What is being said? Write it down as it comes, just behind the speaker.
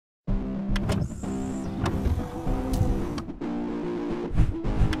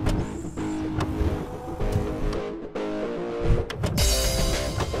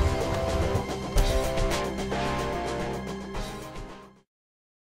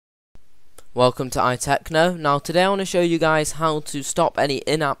Welcome to iTechKnow. Now today I want to show you guys how to stop any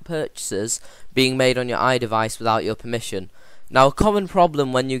in-app purchases being made on your iDevice without your permission. Now a common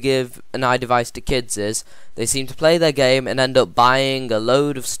problem when you give an iDevice to kids is they seem to play their game and end up buying a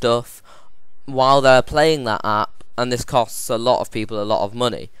load of stuff while they're playing that app, and this costs a lot of people a lot of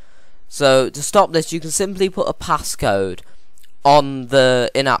money. So to stop this, you can simply put a passcode on the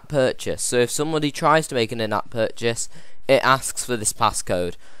in-app purchase. So if somebody tries to make an in-app purchase, it asks for this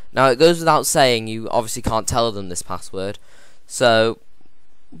passcode. Now it goes without saying you obviously can't tell them this password, so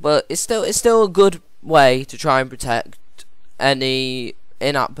but it's still a good way to try and protect any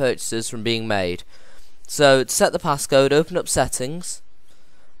in-app purchases from being made. So to set the passcode, open up settings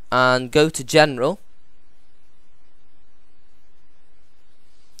and go to general,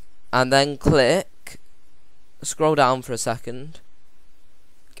 and then scroll down for a second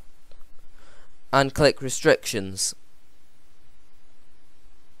and click restrictions.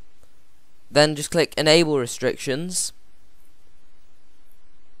 Then just click enable restrictions.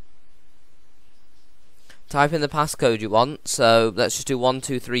 Type in the passcode you want, so let's just do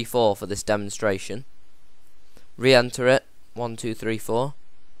 1234 for this demonstration. Re-enter it, 1234.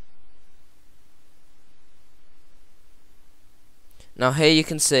 Now here you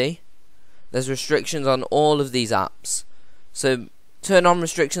can see there's restrictions on all of these apps. So turn on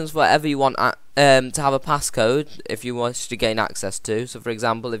restrictions for whatever you want to have a passcode if you wish to gain access to. So for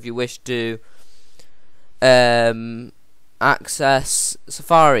example, if you wish to access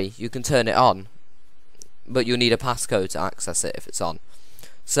Safari, you can turn it on, but you'll need a passcode to access it if it's on.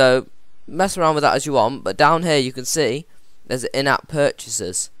 So mess around with that as you want, but down here you can see there's in-app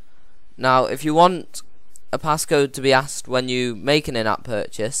purchases. Now if you want a passcode to be asked when you make an in-app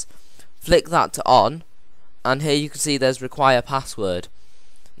purchase, flick that to on, and here you can see there's require password.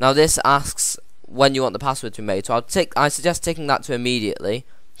 Now this asks when you want the password to be made, so I suggest ticking that to immediately,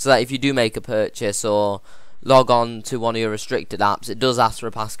 so that if you do make a purchase or log on to one of your restricted apps, it does ask for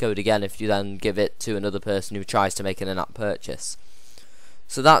a passcode again if you then give it to another person who tries to make an in-app purchase.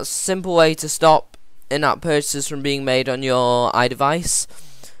 So that's a simple way to stop in-app purchases from being made on your iDevice.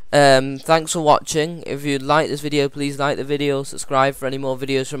 Thanks for watching. If you'd like this video, please like the video, subscribe for any more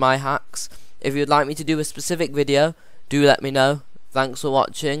videos from iHacks. If you'd like me to do a specific video, do let me know. Thanks for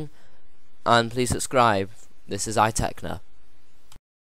watching, and please subscribe. This is iTechKnow.